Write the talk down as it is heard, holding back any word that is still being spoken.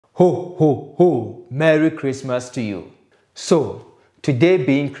Ho, ho, ho! Merry Christmas to you. So, today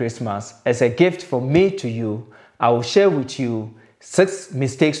being Christmas, as a gift from me to you, I will share with you 6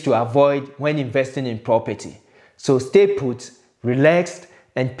 mistakes to avoid when investing in property. So stay put, relaxed,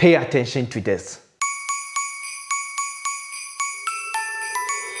 and pay attention to this.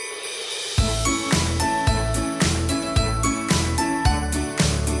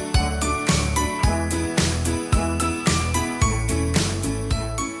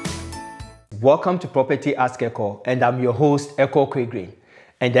 Welcome to PropertyAskEkow, and I'm your host, Eko.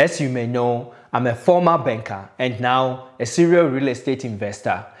 And as you may know, I'm a former banker and now a serial real estate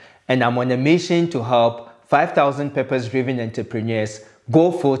investor. And I'm on a mission to help 5,000 purpose-driven entrepreneurs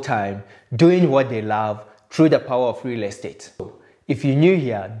go full-time, doing what they love through the power of real estate. If you're new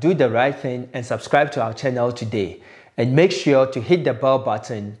here, do the right thing and subscribe to our channel today. And make sure to hit the bell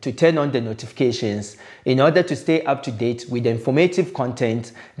button to turn on the notifications in order to stay up to date with the informative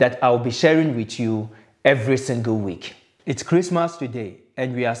content that I'll be sharing with you every single week. It's Christmas today,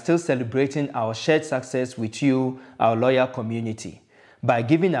 and we are still celebrating our shared success with you, our loyal community, by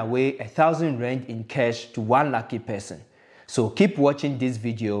giving away 1,000 Rand in cash to one lucky person. So keep watching this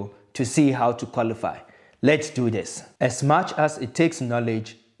video to see how to qualify. Let's do this. As much as it takes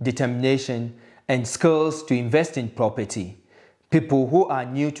knowledge, determination, and skills to invest in property, people who are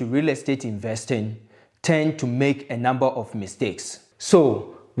new to real estate investing tend to make a number of mistakes.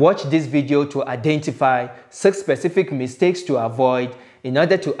 So, watch this video to identify 6 specific mistakes to avoid in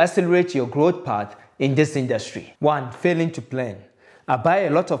order to accelerate your growth path in this industry. 1. Failing to plan. I buy a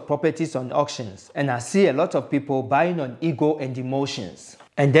lot of properties on auctions, and I see a lot of people buying on ego and emotions.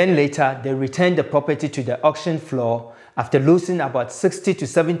 And then later, they return the property to the auction floor after losing about 60 to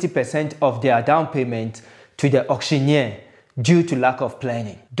 70% of their down payment to the auctioneer due to lack of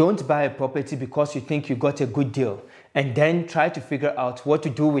planning. Don't buy a property because you think you got a good deal and then try to figure out what to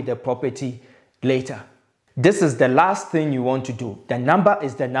do with the property later. This is the last thing you want to do. The number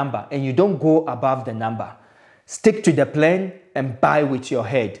is the number and you don't go above the number. Stick to the plan and buy with your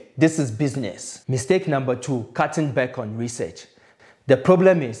head. This is business. Mistake number 2, cutting back on research. The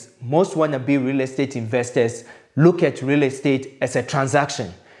problem is most wannabe real estate investors look at real estate as a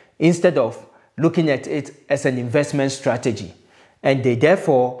transaction instead of looking at it as an investment strategy, and they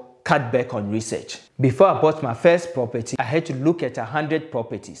therefore cut back on research. Before I bought my first property, I had to look at 100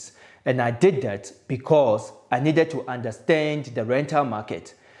 properties, and I did that because I needed to understand the rental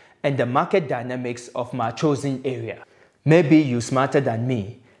market and the market dynamics of my chosen area. Maybe you're smarter than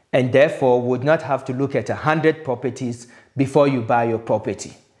me and therefore would not have to look at 100 properties before you buy your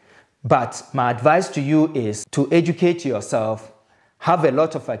property. But my advice to you is to educate yourself, have a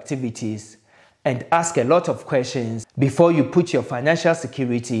lot of activities, and ask a lot of questions before you put your financial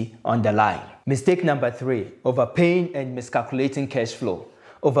security on the line. Mistake number 3, overpaying and miscalculating cash flow.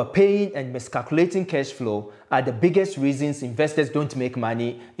 Overpaying and miscalculating cash flow are the biggest reasons investors don't make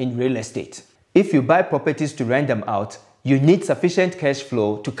money in real estate. If you buy properties to rent them out, you need sufficient cash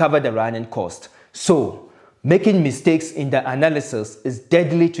flow to cover the running cost. So, making mistakes in the analysis is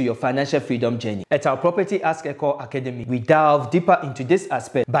deadly to your financial freedom journey. At our PropertyAskEkow Academy, we delve deeper into this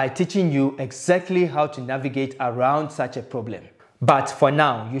aspect by teaching you exactly how to navigate around such a problem. But for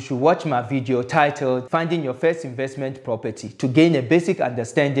now, you should watch my video titled Finding Your First Investment Property to gain a basic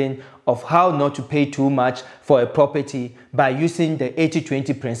understanding of how not to pay too much for a property by using the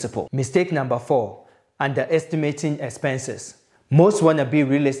 80-20 principle. Mistake number 4, underestimating expenses. Most wannabe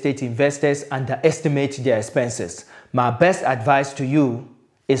real estate investors underestimate their expenses. My best advice to you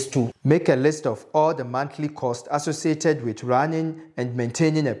is to make a list of all the monthly costs associated with running and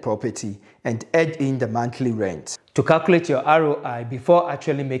maintaining a property and add in the monthly rent. To calculate your ROI before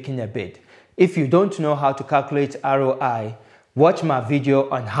actually making a bid. If you don't know how to calculate ROI, watch my video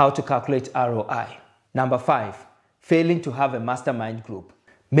on how to calculate ROI. Number 5, failing to have a mastermind group.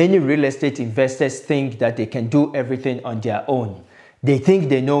 Many real estate investors think that they can do everything on their own. They think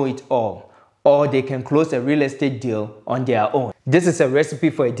they know it all, or they can close a real estate deal on their own. This is a recipe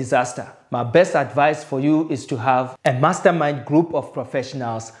for a disaster. My best advice for you is to have a mastermind group of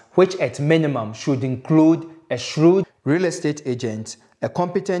professionals, which at minimum should include a shrewd real estate agent, a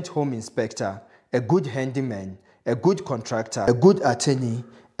competent home inspector, a good handyman, a good contractor, a good attorney,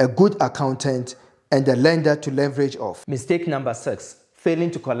 a good accountant, and a lender to leverage off. Mistake number 6.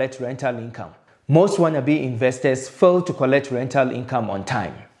 Failing to collect rental income. Most wannabe investors fail to collect rental income on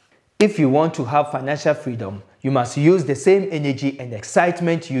time. If you want to have financial freedom, you must use the same energy and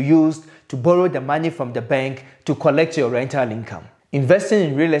excitement you used to borrow the money from the bank to collect your rental income. Investing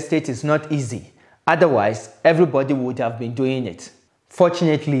in real estate is not easy. Otherwise, everybody would have been doing it.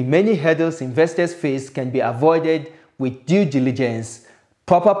 Fortunately, many hurdles investors face can be avoided with due diligence,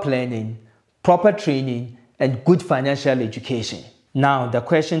 proper planning, proper training, and good financial education. Now, the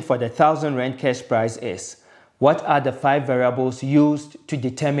question for the 1,000 Rand cash prize is, what are the 5 variables used to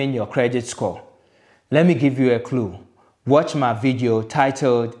determine your credit score? Let me give you a clue. Watch my video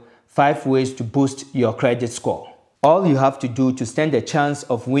titled 5 Ways to Boost Your Credit Score. All you have to do to stand a chance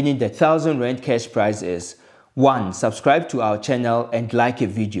of winning the 1,000 Rand cash prize is 1. Subscribe to our channel and like a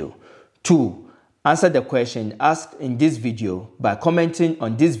video. 2. Answer the question asked in this video by commenting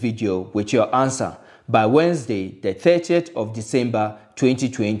on this video with your answer by Wednesday, the 30th of December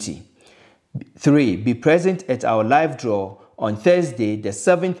 2020. 3. Be present at our live draw on Thursday, the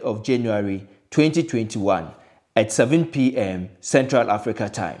 7th of January 2021 at 7 p.m. Central Africa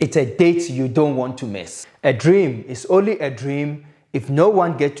time. It's a date you don't want to miss. A dream is only a dream if no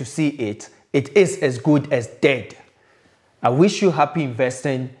one gets to see it. It is as good as dead. I wish you happy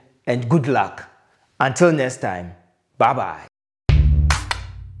investing and good luck. Until next time, bye-bye.